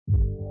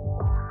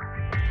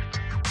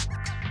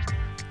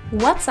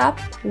What's up?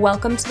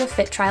 Welcome to the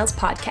Fit Trials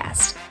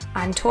podcast.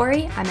 I'm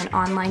Tori. I'm an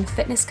online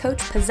fitness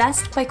coach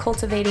possessed by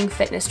cultivating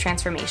fitness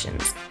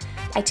transformations.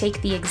 I take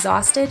the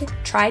exhausted,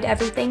 tried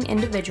everything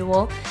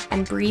individual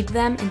and breathe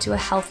them into a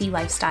healthy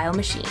lifestyle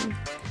machine.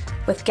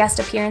 With guest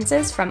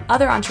appearances from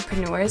other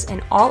entrepreneurs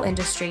in all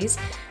industries,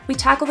 we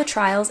tackle the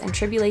trials and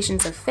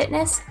tribulations of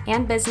fitness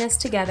and business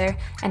together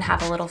and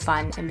have a little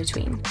fun in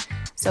between.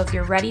 So if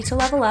you're ready to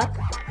level up,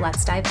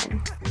 let's dive in.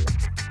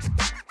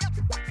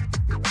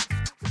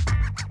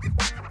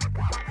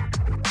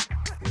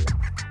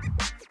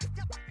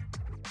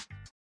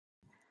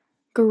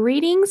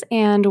 Greetings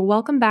and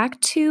welcome back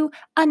to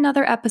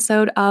another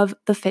episode of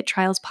the Fit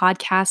Trials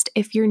podcast.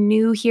 If you're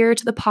new here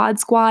to the Pod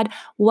Squad,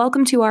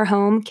 welcome to our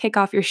home. Kick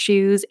off your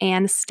shoes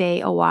and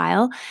stay a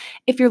while.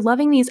 If you're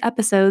loving these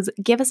episodes,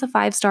 give us a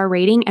 5-star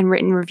rating and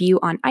written review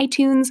on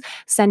iTunes,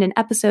 send an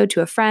episode to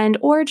a friend,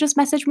 or just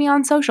message me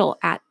on social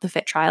at the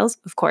Fit Trials,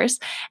 of course,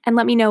 and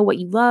let me know what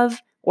you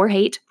love or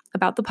hate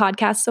about the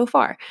podcast so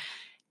far.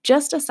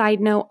 Just a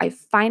side note, I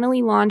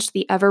finally launched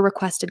the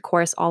ever-requested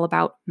course all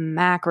about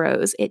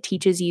macros. It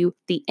teaches you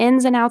the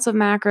ins and outs of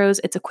macros.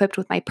 It's equipped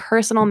with my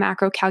personal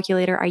macro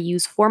calculator I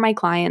use for my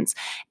clients.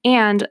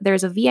 And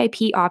there's a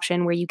VIP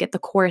option where you get the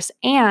course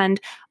and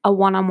a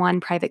one-on-one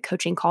private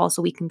coaching call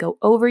so we can go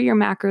over your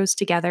macros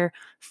together,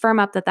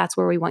 firm up that that's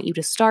where we want you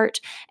to start,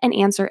 and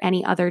answer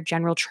any other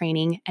general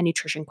training and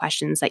nutrition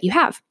questions that you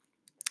have.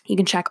 You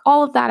can check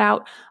all of that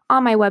out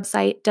on my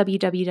website,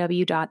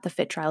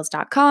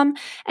 www.thefittrials.com,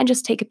 and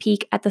just take a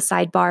peek at the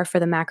sidebar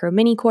for the macro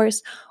mini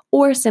course,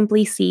 or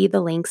simply see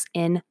the links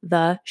in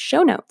the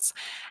show notes.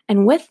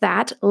 And with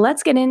that,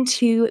 let's get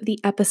into the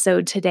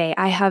episode today.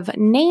 I have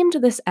named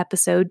this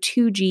episode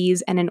 2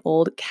 G's and an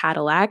Old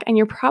Cadillac, and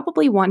you're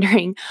probably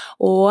wondering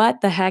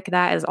what the heck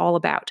that is all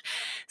about.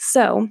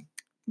 So,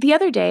 the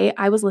other day,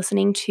 I was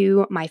listening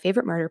to My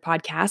Favorite Murder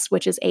podcast,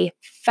 which is a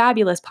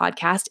fabulous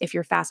podcast if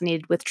you're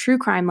fascinated with true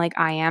crime like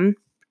I am.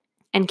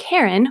 And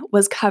Karen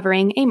was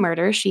covering a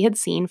murder she had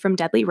seen from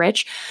Deadly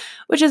Rich,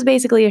 which is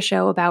basically a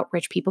show about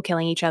rich people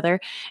killing each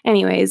other.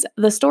 Anyways,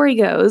 the story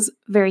goes,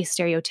 very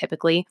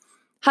stereotypically,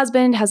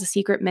 husband has a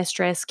secret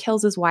mistress,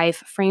 kills his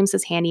wife, frames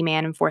his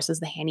handyman, and forces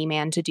the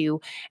handyman to do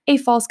a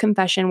false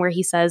confession where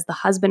he says the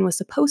husband was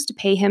supposed to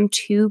pay him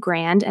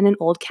 $2,000 and an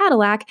old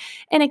Cadillac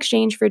in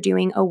exchange for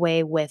doing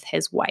away with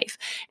his wife.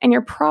 And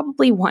you're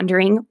probably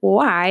wondering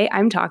why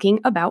I'm talking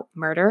about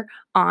murder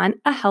on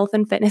a health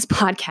and fitness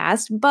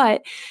podcast,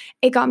 but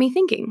it got me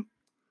thinking.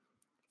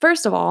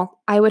 First of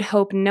all, I would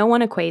hope no one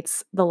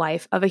equates the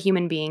life of a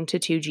human being to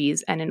 2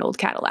 G's and an old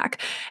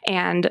Cadillac.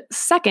 And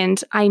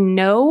second, I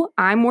know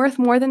I'm worth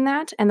more than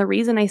that. And the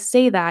reason I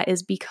say that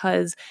is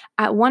because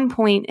at one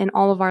point in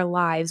all of our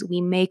lives,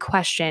 we may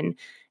question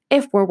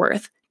if we're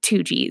worth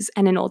 2 G's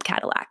and an old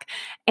Cadillac.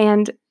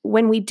 And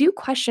when we do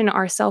question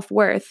our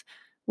self-worth,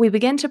 we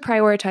begin to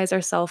prioritize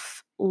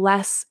ourselves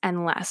less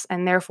and less,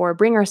 and therefore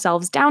bring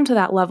ourselves down to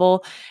that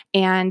level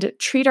and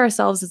treat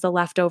ourselves as the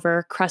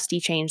leftover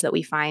crusty change that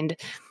we find,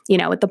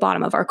 at the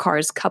bottom of our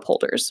car's cup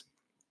holders.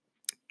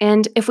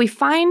 And if we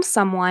find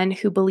someone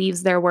who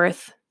believes they're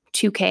worth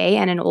 $2,000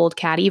 and an old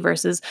caddy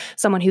versus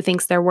someone who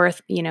thinks they're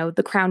worth,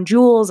 the crown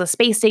jewels, a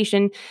space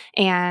station,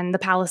 and the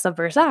Palace of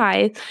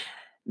Versailles,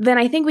 then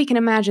I think we can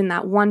imagine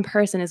that one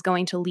person is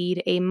going to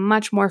lead a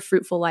much more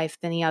fruitful life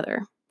than the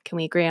other. Can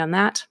we agree on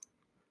that?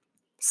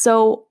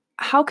 So,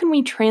 how can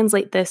we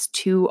translate this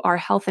to our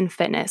health and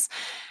fitness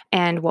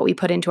and what we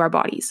put into our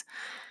bodies?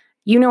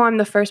 I'm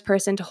the first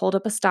person to hold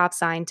up a stop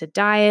sign to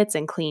diets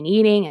and clean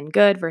eating and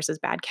good versus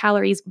bad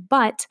calories,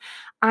 but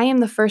I am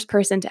the first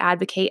person to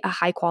advocate a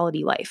high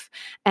quality life.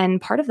 And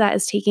part of that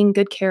is taking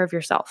good care of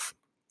yourself.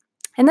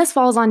 And this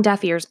falls on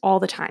deaf ears all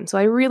the time, so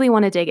I really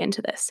want to dig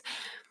into this.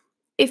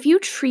 If you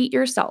treat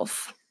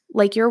yourself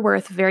like you're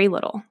worth very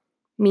little,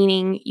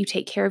 meaning you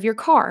take care of your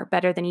car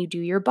better than you do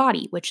your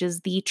body, which is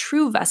the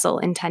true vessel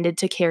intended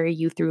to carry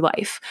you through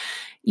life.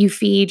 You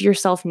feed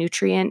yourself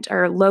nutrient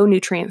or low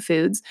nutrient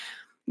foods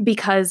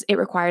because it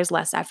requires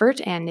less effort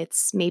and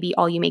it's maybe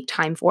all you make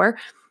time for.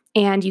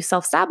 And you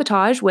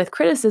self-sabotage with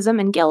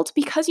criticism and guilt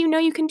because you know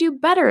you can do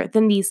better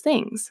than these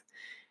things.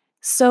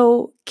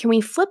 So can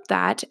we flip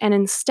that and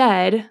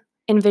instead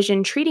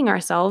envision treating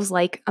ourselves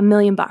like $1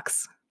 million?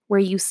 Where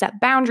you set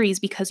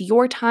boundaries because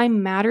your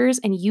time matters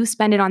and you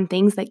spend it on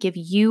things that give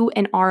you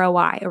an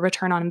ROI, a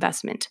return on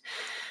investment,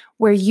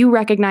 where you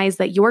recognize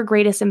that your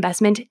greatest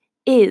investment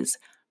is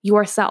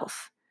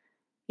yourself.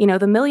 The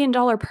 $1 million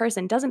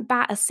person doesn't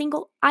bat a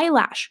single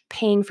eyelash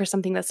paying for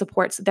something that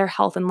supports their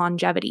health and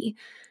longevity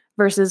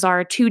versus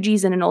our 2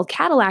 G's and an old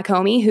Cadillac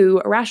homie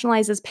who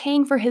rationalizes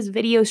paying for his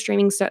video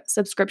streaming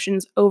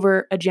subscriptions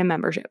over a gym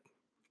membership.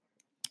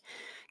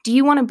 Do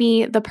you want to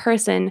be the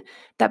person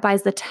that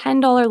buys the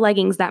 $10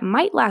 leggings that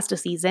might last a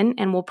season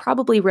and will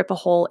probably rip a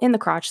hole in the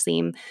crotch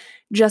seam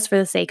just for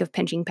the sake of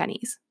pinching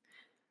pennies?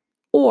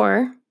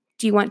 Or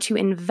do you want to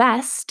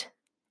invest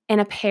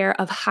in a pair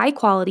of high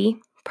quality,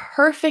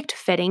 perfect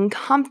fitting,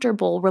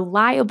 comfortable,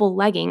 reliable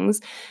leggings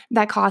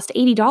that cost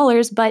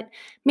 $80 but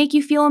make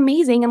you feel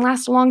amazing and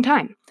last a long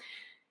time?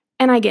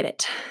 And I get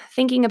it.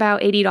 Thinking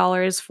about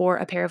 $80 for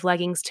a pair of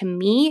leggings to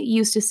me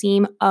used to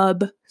seem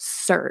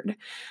absurd.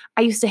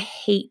 I used to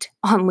hate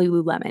on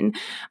Lululemon.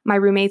 My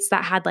roommates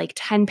that had like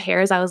 10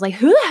 pairs, I was like,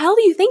 who the hell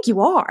do you think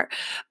you are?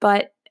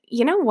 But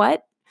you know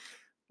what?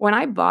 When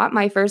I bought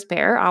my first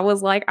pair, I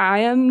was like,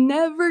 I am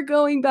never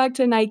going back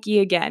to Nike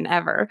again,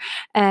 ever.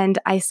 And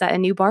I set a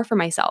new bar for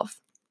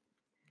myself.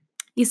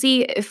 You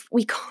see, if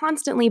we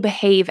constantly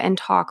behave and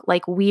talk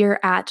like we're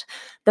at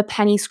the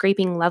penny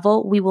scraping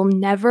level, we will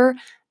never,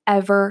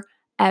 ever,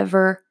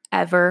 ever,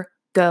 ever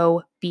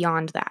go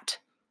beyond that.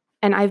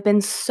 And I've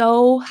been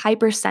so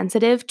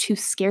hypersensitive to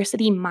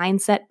scarcity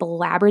mindset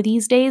blabber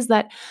these days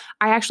that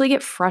I actually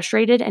get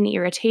frustrated and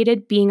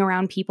irritated being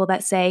around people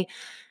that say,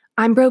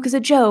 I'm broke as a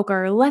joke,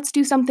 or let's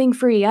do something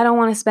free. I don't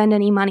want to spend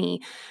any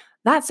money.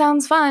 That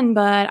sounds fun,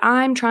 but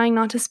I'm trying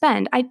not to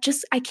spend. I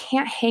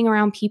can't hang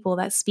around people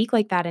that speak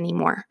like that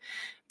anymore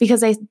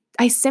because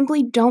I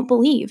simply don't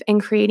believe in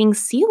creating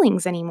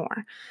ceilings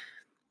anymore.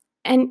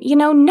 And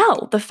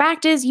no, the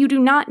fact is you do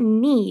not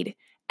need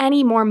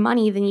any more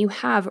money than you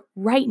have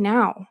right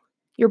now.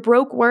 Your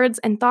broke words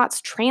and thoughts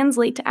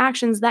translate to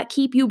actions that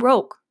keep you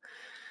broke.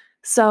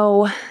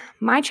 So,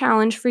 my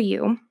challenge for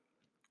you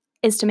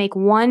is to make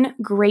one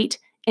great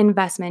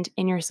investment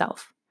in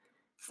yourself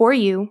for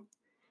you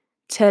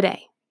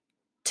today.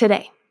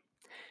 Today.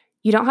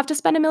 You don't have to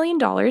spend $1 million,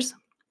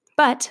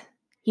 but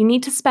you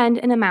need to spend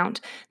an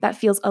amount that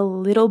feels a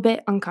little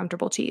bit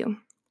uncomfortable to you.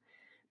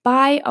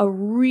 Buy a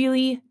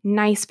really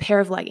nice pair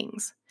of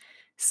leggings.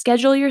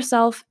 Schedule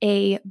yourself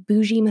a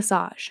bougie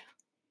massage.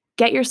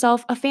 Get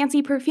yourself a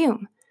fancy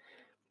perfume.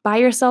 Buy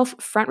yourself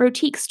front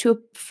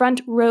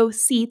row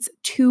seats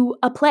to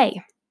a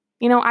play.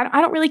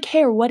 I don't really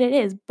care what it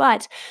is,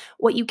 but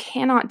what you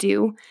cannot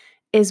do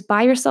is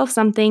buy yourself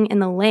something in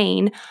the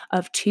lane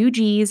of 2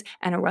 Gs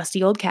and a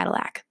rusty old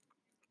Cadillac.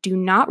 Do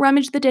not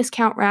rummage the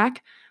discount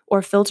rack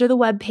or filter the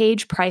web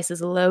page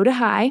prices low to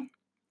high.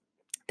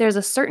 There's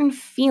a certain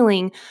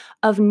feeling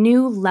of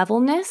new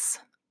levelness.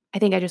 I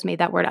think I just made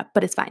that word up,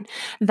 but it's fine.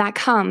 That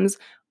comes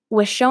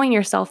with showing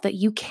yourself that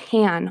you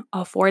can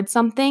afford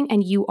something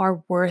and you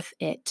are worth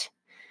it.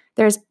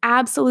 There's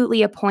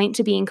absolutely a point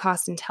to being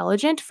cost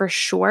intelligent for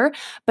sure,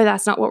 but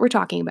that's not what we're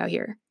talking about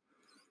here.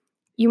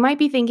 You might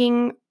be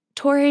thinking,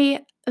 Tori,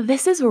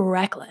 this is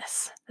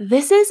reckless.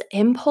 This is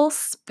impulse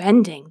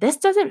spending. This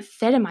doesn't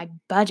fit in my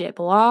budget,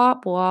 blah,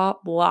 blah,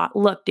 blah.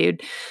 Look,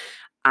 dude,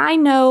 I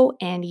know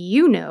and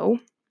you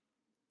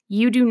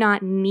do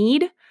not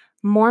need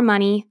more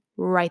money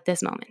right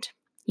this moment.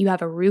 You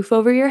have a roof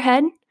over your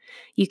head.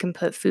 You can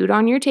put food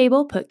on your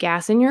table, put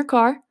gas in your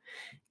car.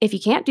 If you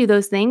can't do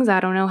those things, I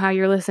don't know how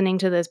you're listening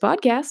to this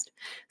podcast.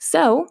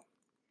 So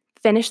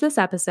finish this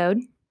episode.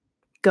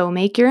 Go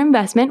make your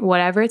investment,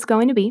 whatever it's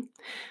going to be.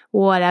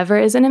 Whatever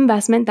is an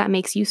investment that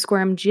makes you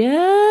squirm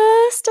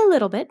just a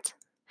little bit.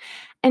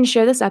 And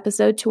share this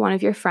episode to one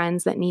of your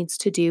friends that needs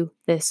to do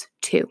this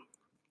too.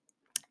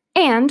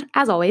 And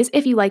as always,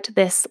 if you liked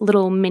this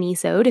little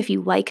mini-sode, if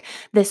you like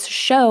this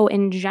show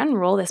in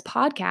general, this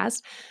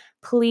podcast,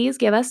 please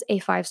give us a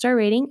 5-star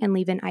rating and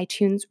leave an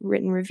iTunes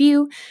written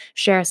review.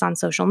 Share us on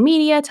social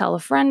media, tell a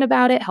friend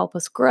about it, help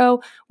us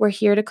grow. We're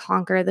here to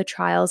conquer the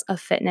trials of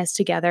fitness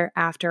together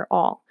after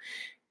all.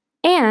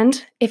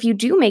 And if you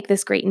do make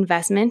this great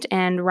investment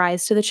and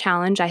rise to the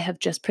challenge I have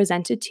just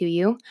presented to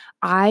you,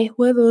 I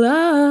would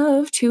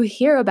love to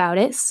hear about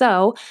it.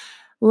 So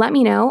let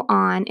me know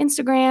on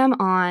Instagram,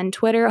 on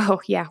Twitter.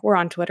 Oh, yeah, we're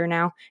on Twitter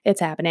now.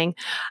 It's happening.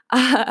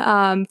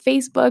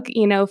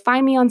 Facebook,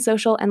 find me on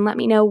social and let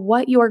me know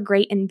what your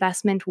great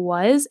investment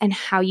was and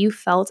how you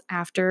felt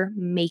after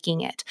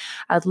making it.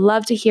 I'd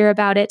love to hear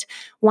about it.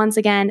 Once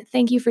again,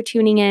 thank you for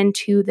tuning in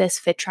to this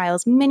Fit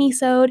Trials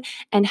mini-sode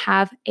and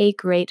have a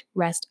great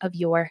rest of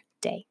your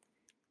day.